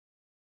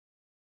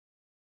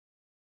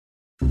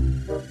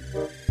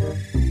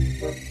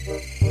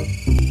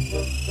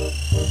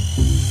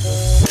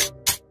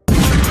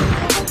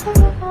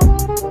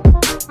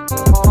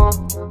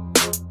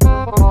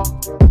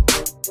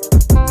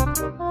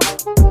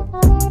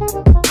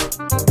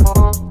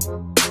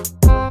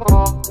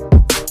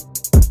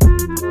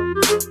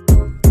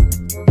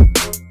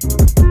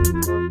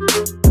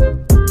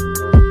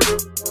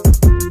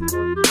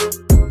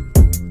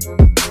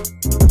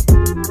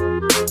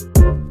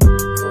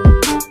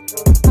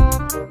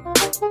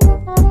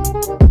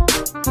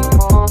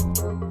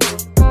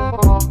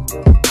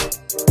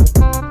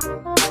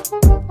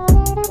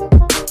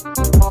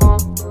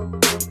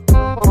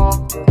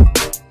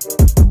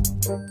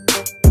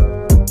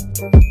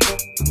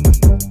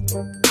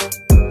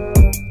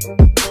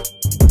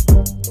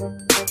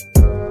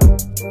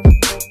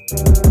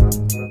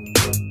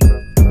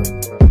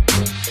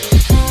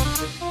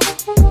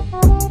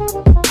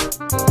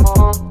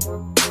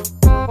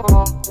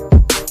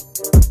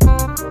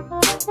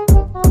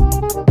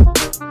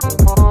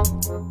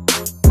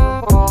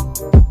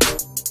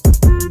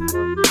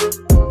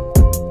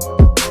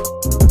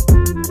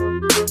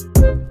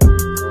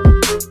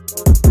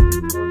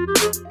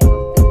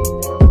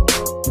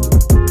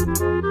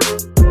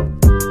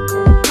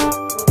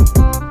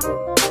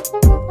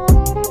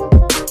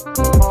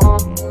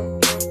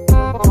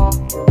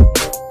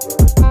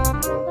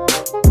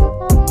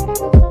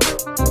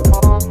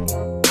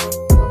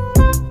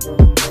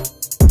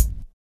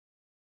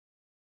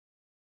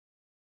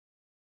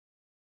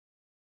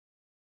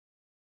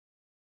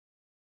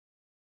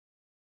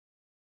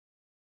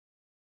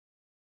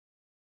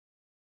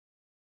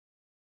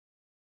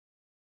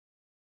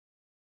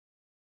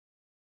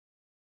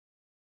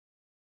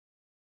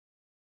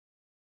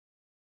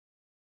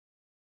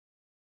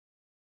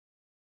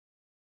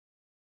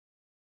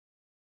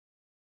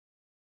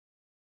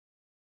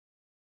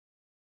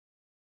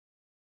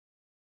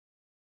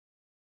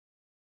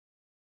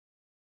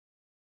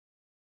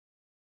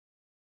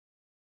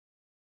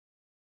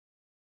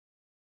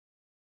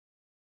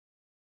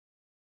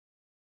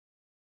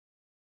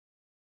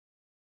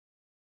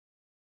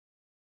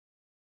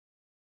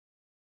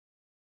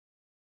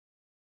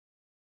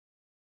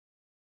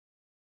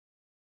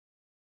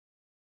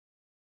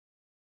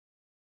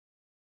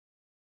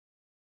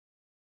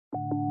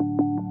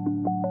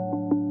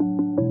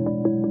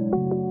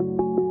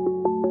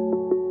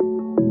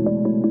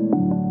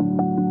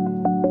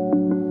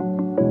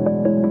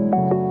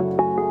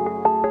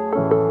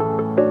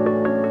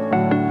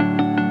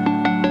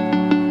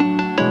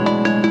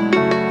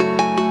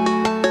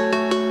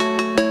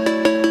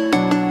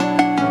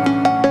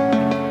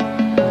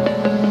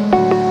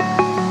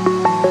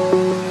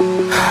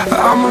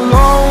I'm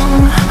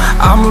alone,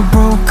 I'm a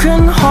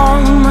broken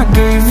home. I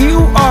gave you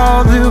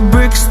all the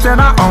bricks that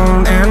I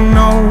own and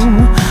know.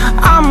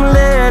 I'm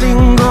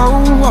letting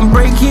go, I'm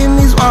breaking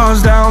these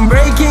walls down,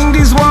 breaking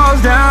these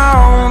walls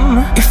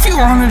down. If you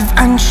want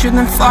adventure,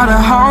 then fly to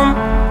home.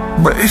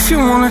 But if you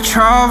wanna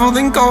travel,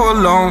 then go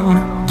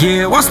alone.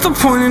 Yeah, what's the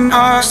point in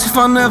us if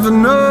I never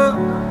know?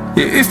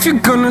 Yeah, if you're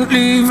gonna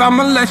leave,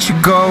 I'ma let you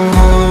go.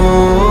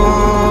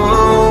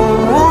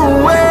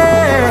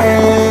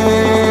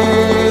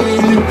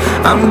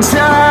 I'm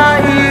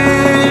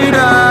tired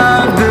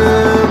of the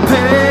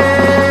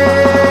pain.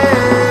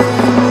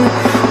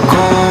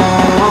 Go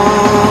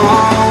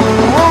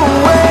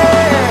away.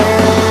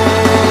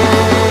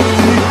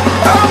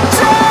 I'm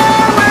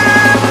done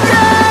with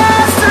yesterday.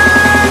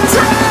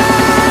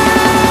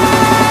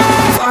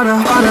 Harder,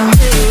 harder.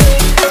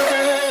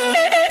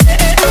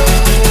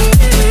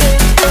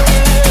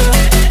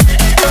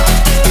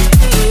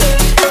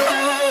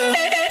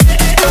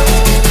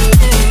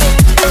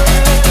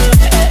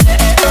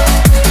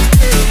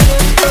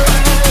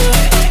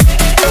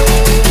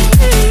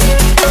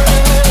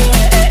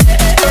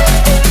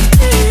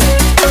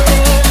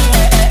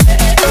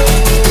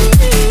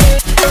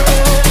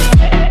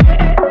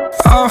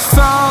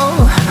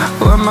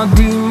 My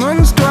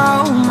demons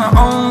dwell, my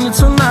own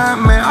little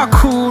nightmare, I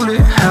call it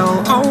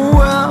hell, oh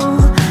well.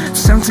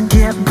 It's time to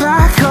get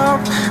back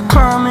up,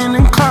 climbing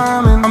and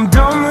climbing. I'm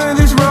done with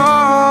this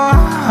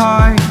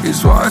ride,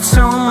 is what I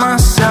tell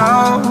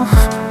myself,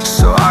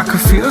 so I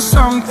could feel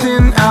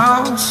something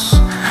else.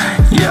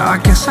 Yeah, I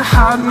guess I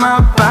had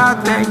my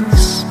bad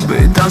days, but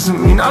it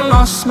doesn't mean I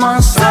lost my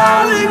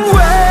style. Darling,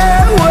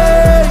 where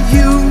were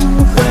you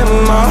when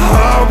my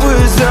heart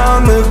was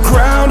on the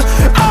ground?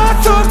 I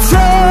thought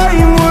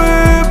time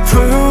would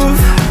prove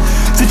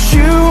that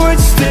you would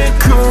stick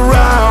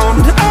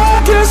around.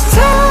 I guess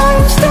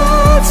time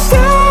stood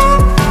still,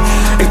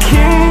 a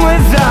king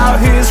without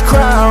his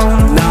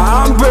crown.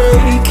 Now I'm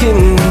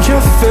breaking and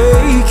you're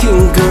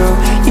faking, girl.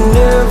 You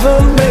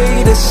never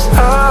made a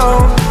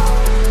sound.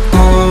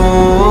 Oh,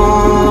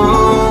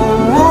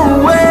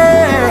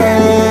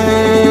 wait,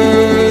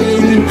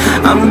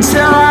 I'm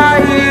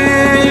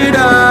tired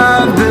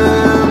of the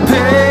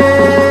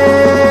pain.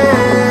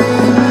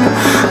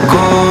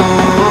 Go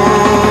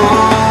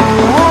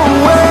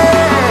away.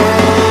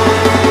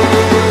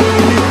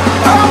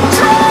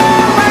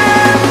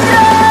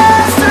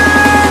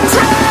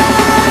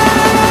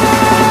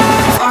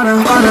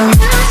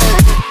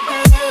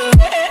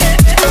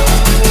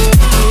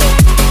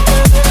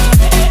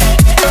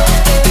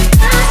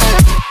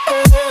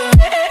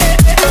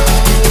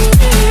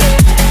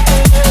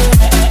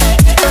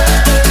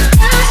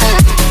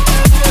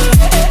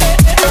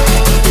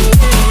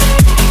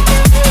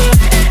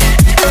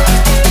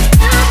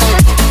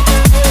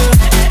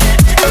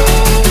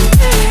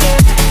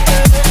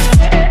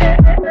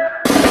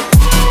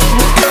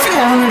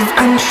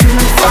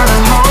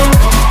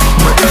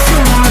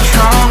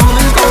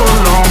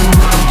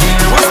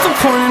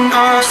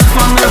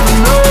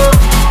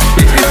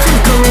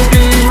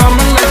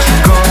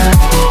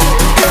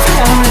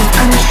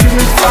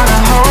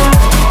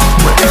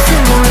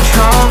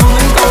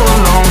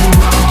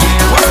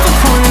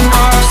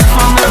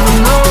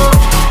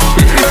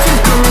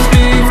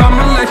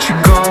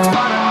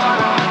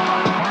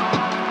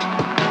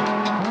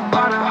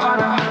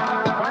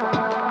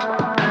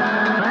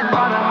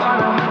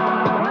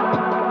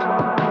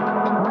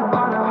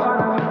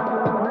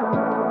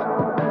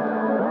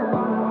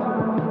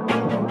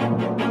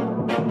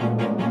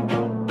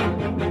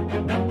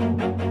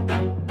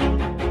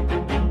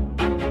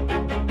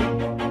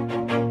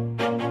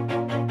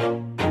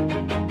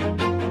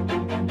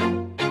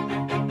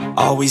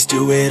 Always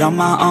do it on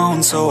my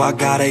own, so I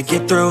gotta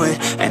get through it.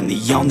 And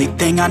the only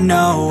thing I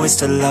know is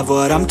to love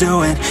what I'm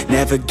doing.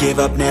 Never give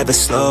up, never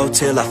slow,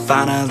 till I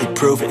finally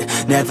prove it.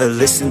 Never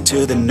listen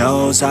to the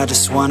no's, I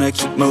just wanna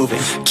keep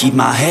moving. Keep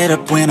my head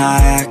up when I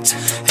act,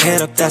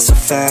 head up, that's a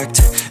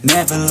fact.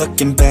 Never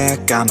looking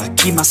back, I'ma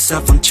keep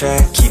myself on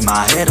track. Keep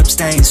my head up,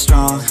 staying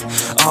strong,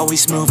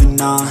 always moving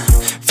on.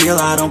 Feel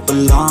I don't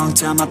belong,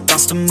 tell my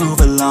thoughts to move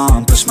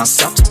along. Push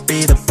myself to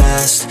be the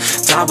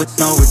best, die with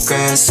no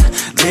regrets.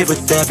 Live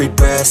with every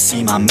breath,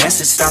 see my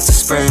message start to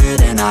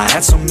spread. And I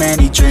had so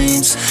many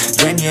dreams,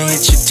 then you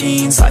hit your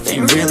teens. Life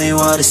ain't really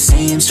what it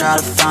seems, try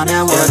to find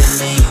out what it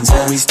means.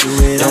 Always do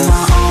it on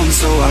my own,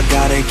 so I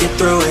gotta get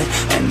through it.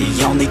 And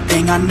the only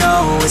thing I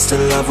know is to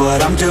love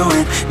what I'm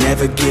doing.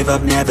 Never give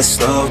up, never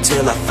slow,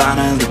 till I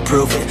finally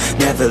prove it.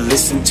 Never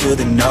listen to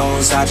the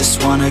no's, I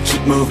just wanna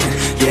keep moving.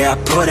 Yeah, I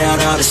put out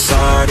all this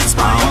art, it's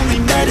my only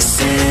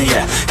medicine.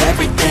 Yeah,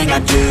 everything I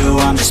do,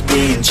 I'm just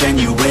being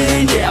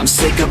genuine. Yeah, I'm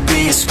sick of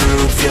being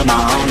screwed, feel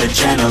my own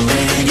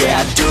adrenaline.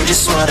 Yeah, I do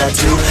just what I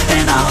do,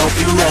 and I hope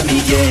you let me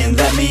in,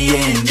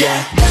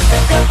 yeah.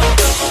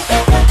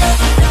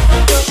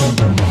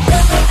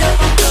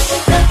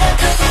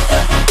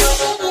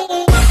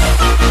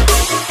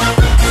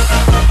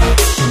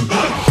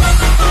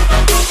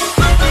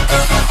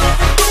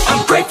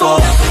 I'm grateful,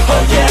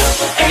 oh yeah,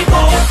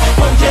 able,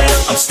 oh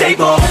yeah, I'm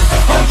stable,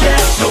 oh yeah,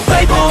 no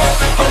label,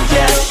 oh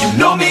yeah, you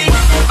know me,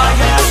 I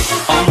have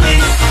only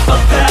a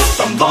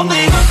path, I'm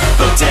lonely,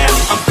 but damn,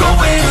 I'm going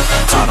to win.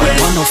 I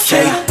don't want no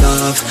fake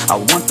love, I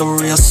want the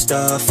real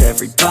stuff.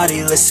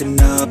 Everybody listen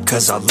up,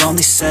 cause I'll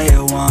only say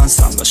it once.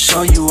 I'm gonna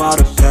show you all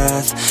the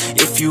path,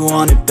 if you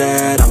want it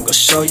bad. I'm gonna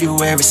show you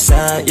where it's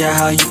at, yeah,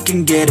 how you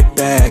can get it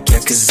back. Yeah,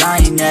 cause I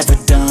ain't never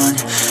done,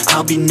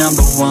 I'll be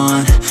number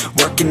one.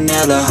 Working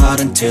hella hard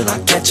until I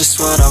get just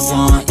what I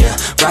want, yeah.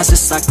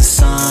 Rises like the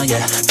sun,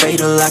 yeah,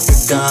 fatal like a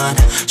gun.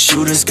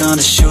 Shooters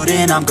gonna shoot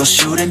and I'm gonna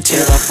shoot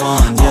until I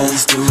won, yeah.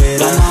 Always do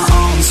it on my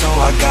own, so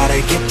I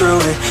gotta get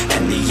through it.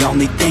 And the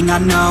only thing I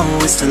know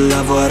is to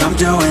love what I'm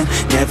doing.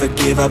 Never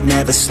give up,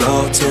 never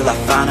slow, till I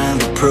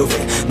finally prove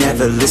it.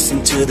 Never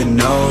listen to the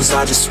no's,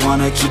 I just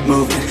wanna keep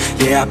moving.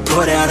 Yeah, I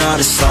put out all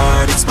this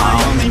art, it's my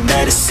only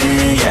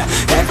medicine. Yeah,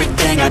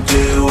 everything I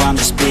do, I'm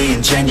just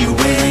being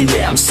genuine.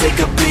 Yeah, I'm sick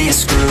of being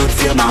screwed,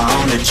 feel my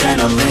own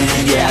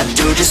adrenaline. Yeah, I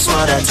do just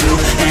what I do,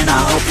 and I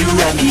hope you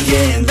let me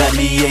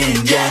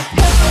in, yeah.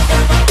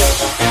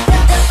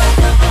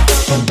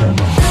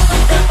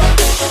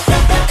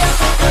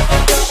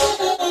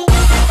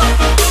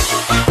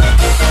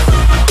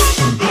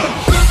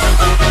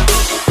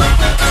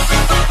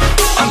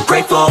 I'm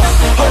grateful,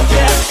 oh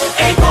yeah,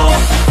 able,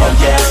 oh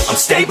yeah, I'm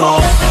stable,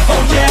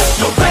 oh yeah,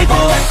 no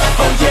label,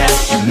 oh yeah,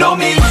 you know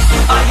me,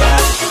 I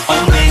have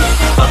only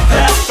a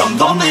path, I'm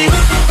lonely,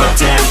 but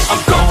damn,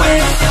 I'm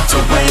going to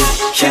win,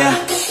 yeah.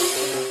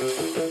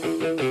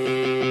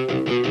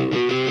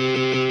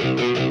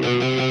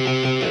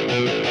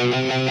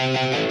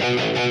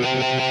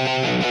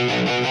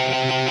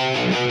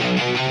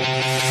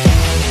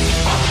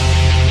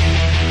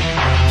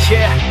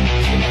 Yeah,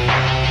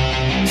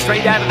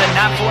 straight out of the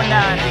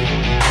 949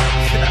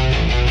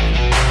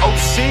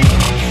 OC.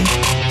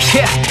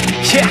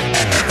 Yeah,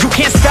 you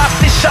can't stop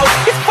this show,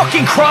 it's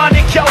fucking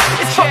chronic, yo.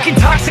 It's fucking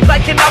toxic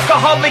like an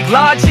alcoholic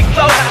logic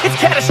flow. It's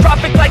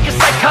catastrophic like a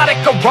psychotic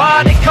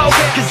erotic code.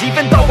 Cause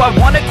even though I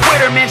wanna quit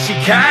her, man, she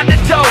kinda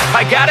dope.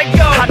 I gotta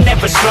go, I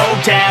never slow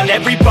down,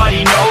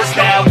 everybody knows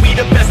now. We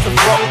the best to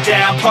throw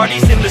down,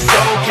 parties in the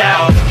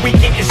SoCal. We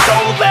getting so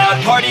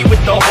loud, party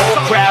with the whole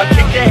crowd.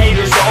 Kick the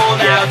haters all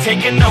out,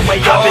 taking away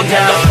all doubt. I've been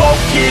hella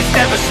focused,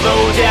 never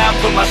slow down.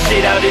 Put my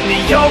shit out in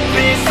the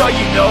open, so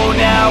you know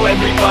now.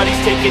 Everybody's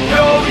taking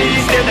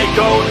notice, there they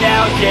go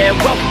now. Yeah,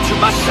 welcome to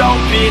my show,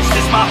 bitch,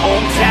 this my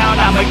hometown,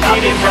 I'ma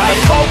get it right.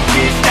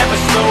 Focus, never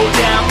slow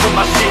down. Put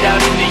my shit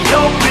out in the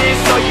open,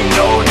 so you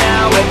know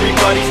now.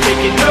 Everybody's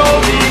taking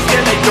notice,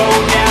 there they go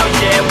now.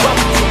 Yeah,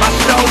 welcome to my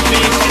show,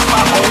 bitch, this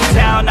my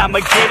hometown, I'ma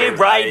get it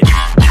right.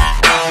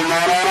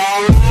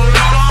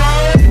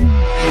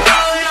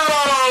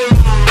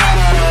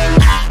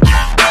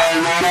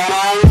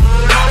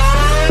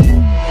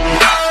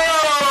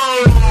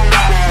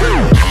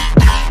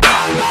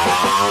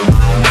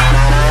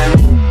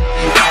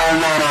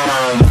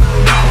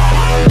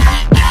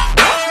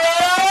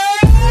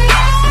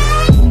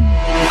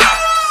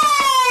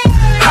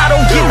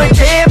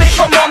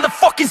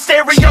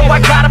 I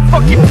got a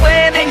fucking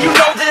plan and you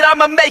know that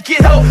I'ma make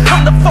it, ho.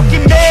 I'm the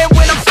fucking man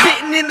when I'm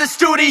spitting in the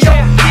studio.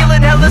 Feeling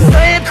hella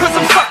slammed cause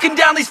I'm sucking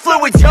down these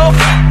fluids, yo.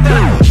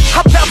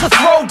 I'm about to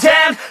throw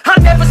down, I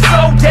never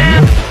slow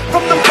down.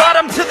 From the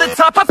bottom to the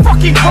top, I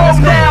fucking grow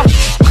now.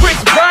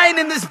 Chris Bryan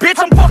in this bitch,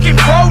 I'm fucking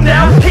pro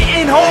now.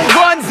 Hitting home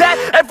runs at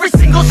every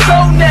single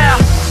show now.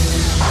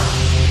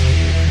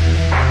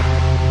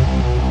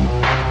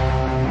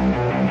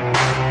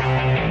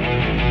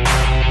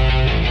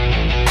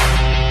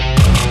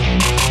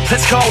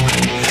 Let's go.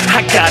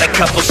 I got a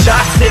couple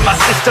shots in my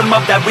system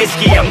of that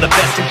whiskey. I'm the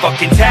best in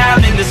fucking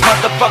town, in this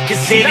motherfucking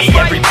city.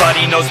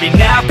 Everybody knows me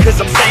now,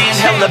 cause I'm staying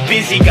hella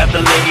busy. Got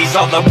the ladies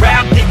all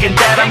around thinking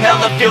that I'm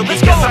hella filthy,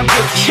 cause I'm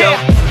guilty, yo.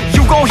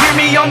 You gon' hear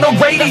me on the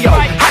radio.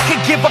 I could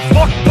give a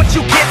fuck, but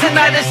you can't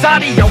deny this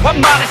audio. I'm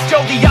modest,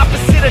 Joe, the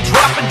opposite of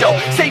dropping dough.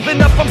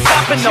 Saving up, I'm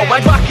stopping, no. I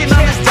rockin'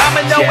 on this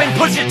domino and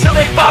push it till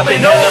they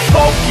bobbing. I've been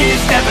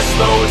focused, never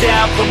slow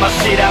down. Put my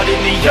shit out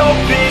in the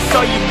open,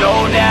 so you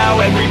know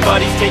now.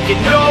 Everybody's taking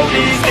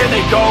notice, there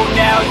they go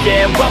now.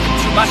 Yeah, welcome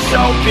to my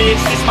show, bitch.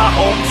 This my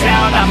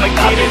hometown, I'ma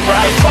get it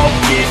right.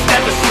 Focused,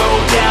 never slow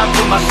down.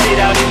 Put my shit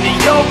out in the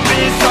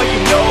open, so you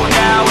know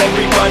now.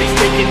 Everybody's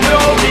taking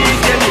notice,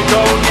 there they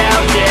go now.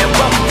 Yeah,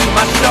 welcome to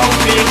my show,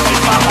 bitch.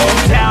 This my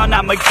hometown,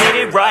 I'ma get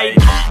it right.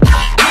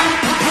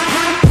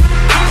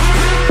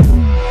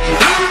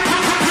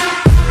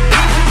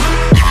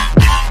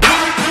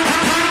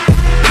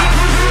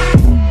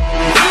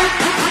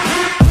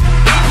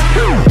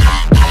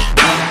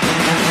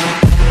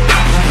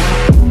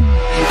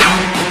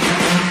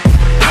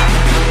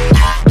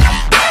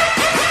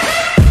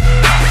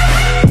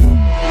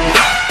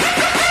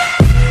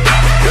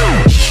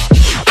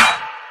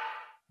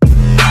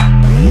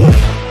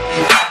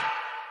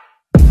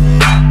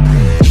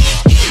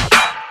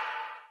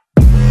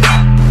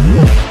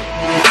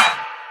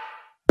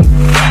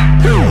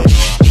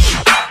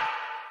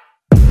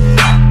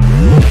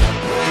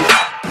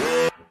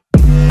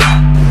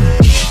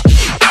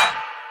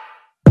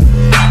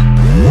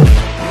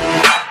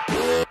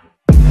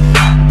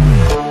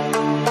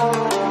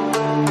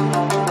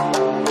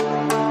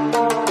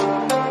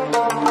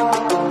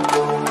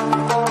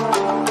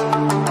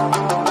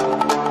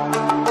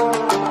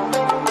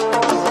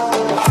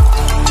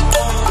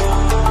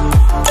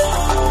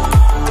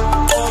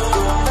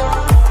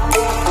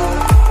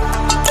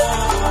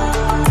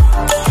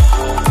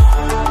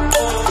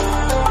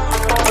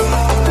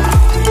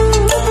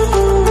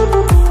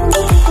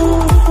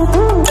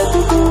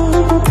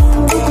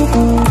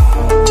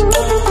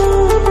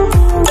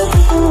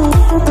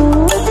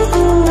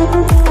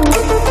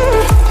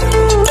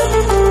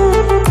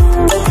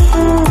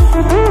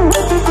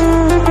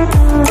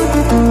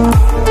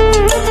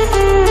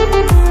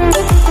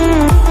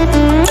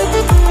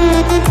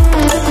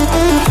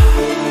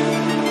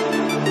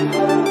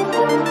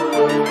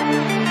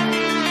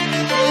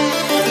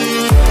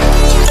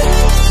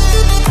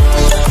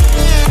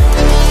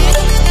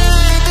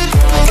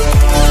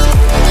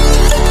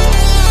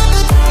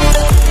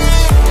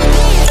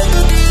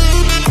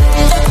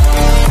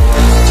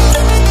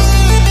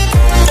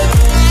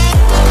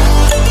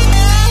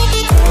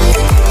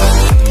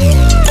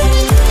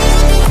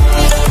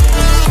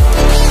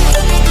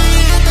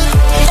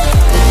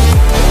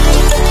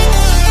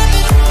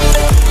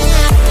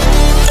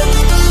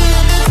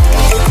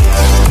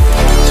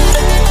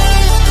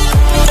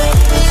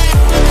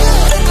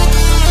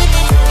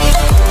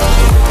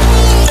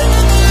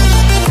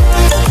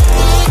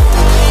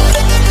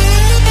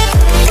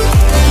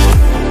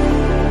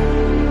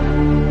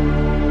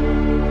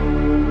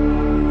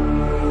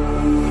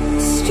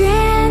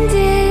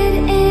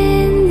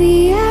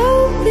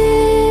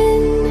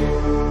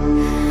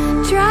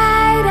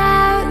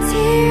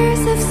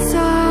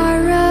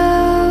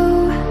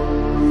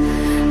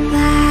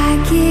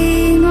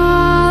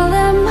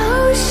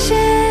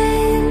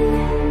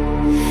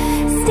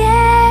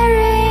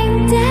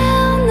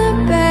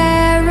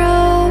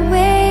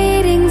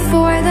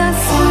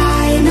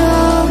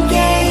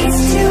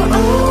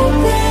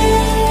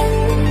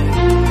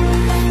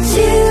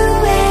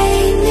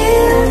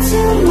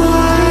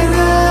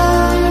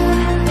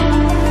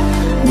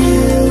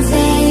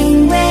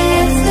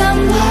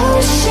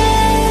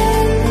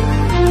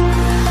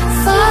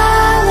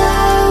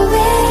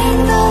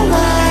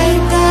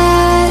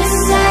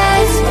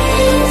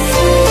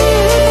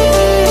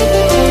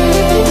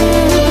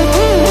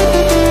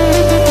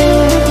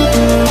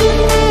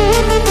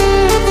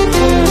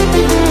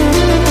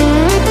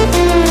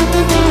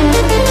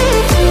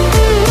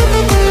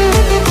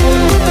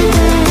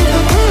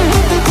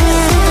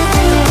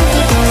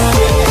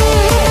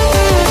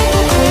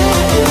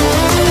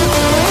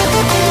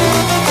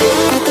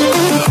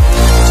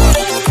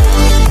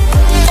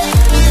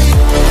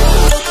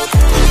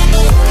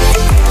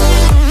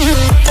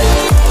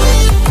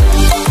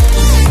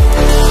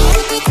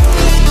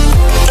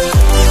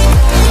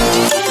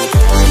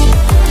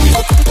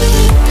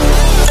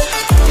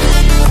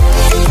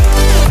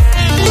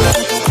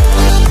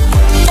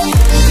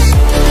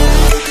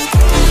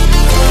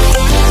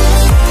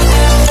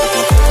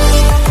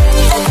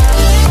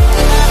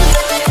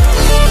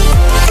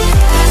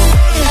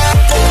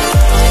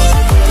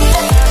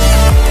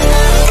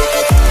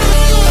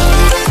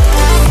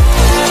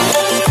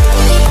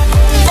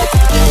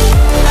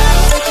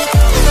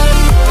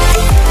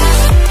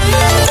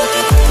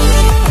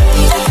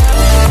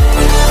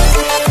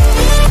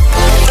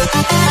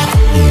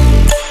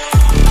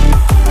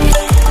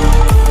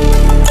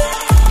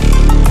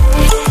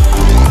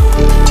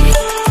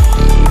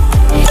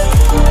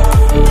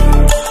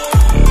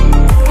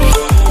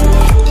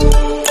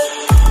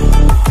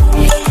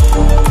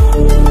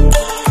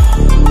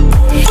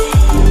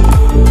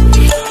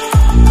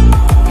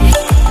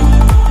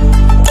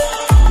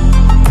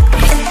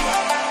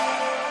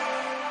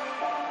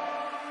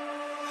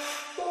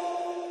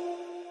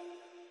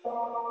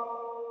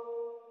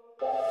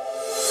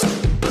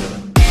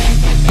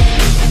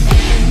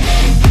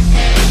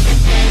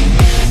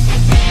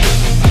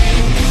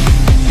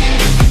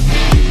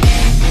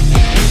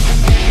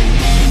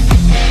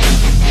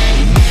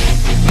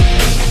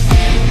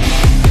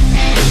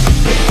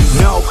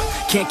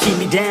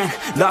 down,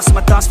 lost in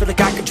my thoughts, feel like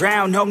I could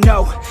drown. No,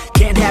 no,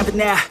 can't have it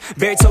now.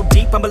 Buried so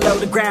deep, I'm below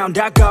the ground.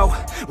 I go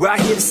where I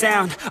hear the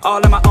sound,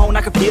 all on my own,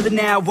 I can feel it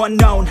now.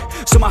 Unknown,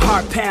 so my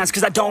heart pounds,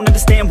 cause I don't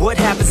understand what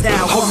happens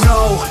now. Oh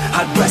no,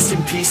 I'd rest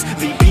in peace,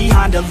 leave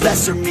behind a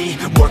lesser me,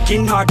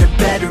 working hard to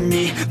better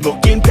me.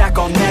 Looking back,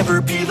 I'll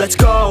never be. Let's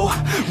go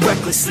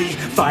recklessly,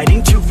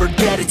 fighting to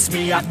forget it's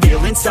me. I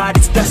feel inside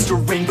it's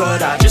festering,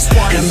 but I just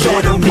want to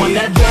you're the one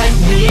that let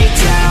me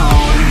down.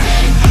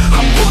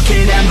 I'm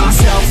looking at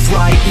myself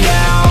right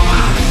now.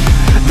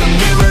 The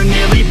mirror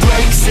nearly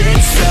breaks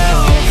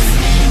itself.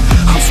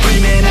 I'm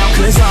screaming out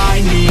cause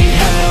I need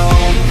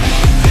help.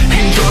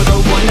 And you're the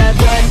one that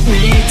let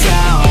me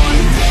down.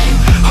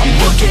 I'm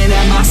looking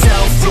at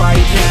myself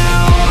right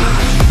now.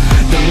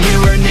 The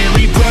mirror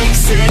nearly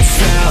breaks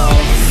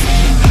itself.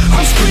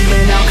 I'm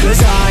screaming out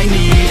cause I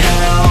need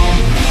help.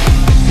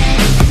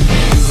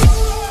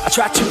 I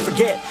tried to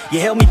forget,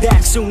 you held me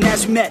back soon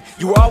as we met.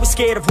 You were always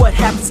scared of what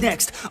happens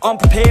next,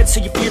 unprepared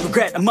so you feel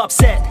regret. I'm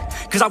upset,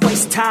 cause I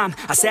wasted time.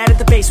 I sat at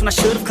the base when I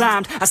should've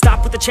climbed. I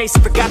stopped with the chase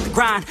and forgot the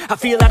grind. I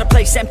feel out of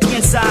place, empty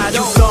inside.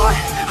 You thought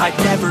I'd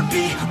never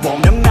be,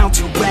 won't amount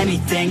to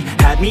anything.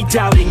 Had me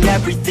doubting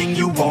everything,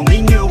 you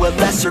only knew a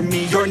lesser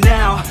me. You're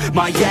now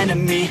my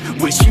enemy,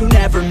 wish you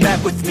never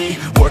met with me.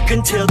 Work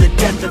until the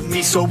death of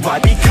me, so I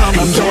become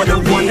a you're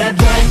the one that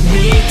let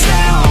me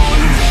down.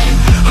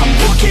 I'm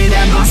looking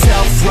at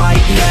myself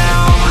right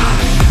now.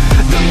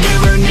 The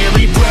mirror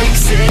nearly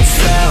breaks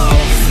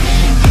itself.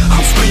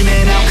 I'm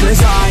screaming out cause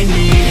I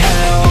need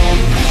help.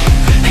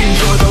 And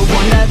you're the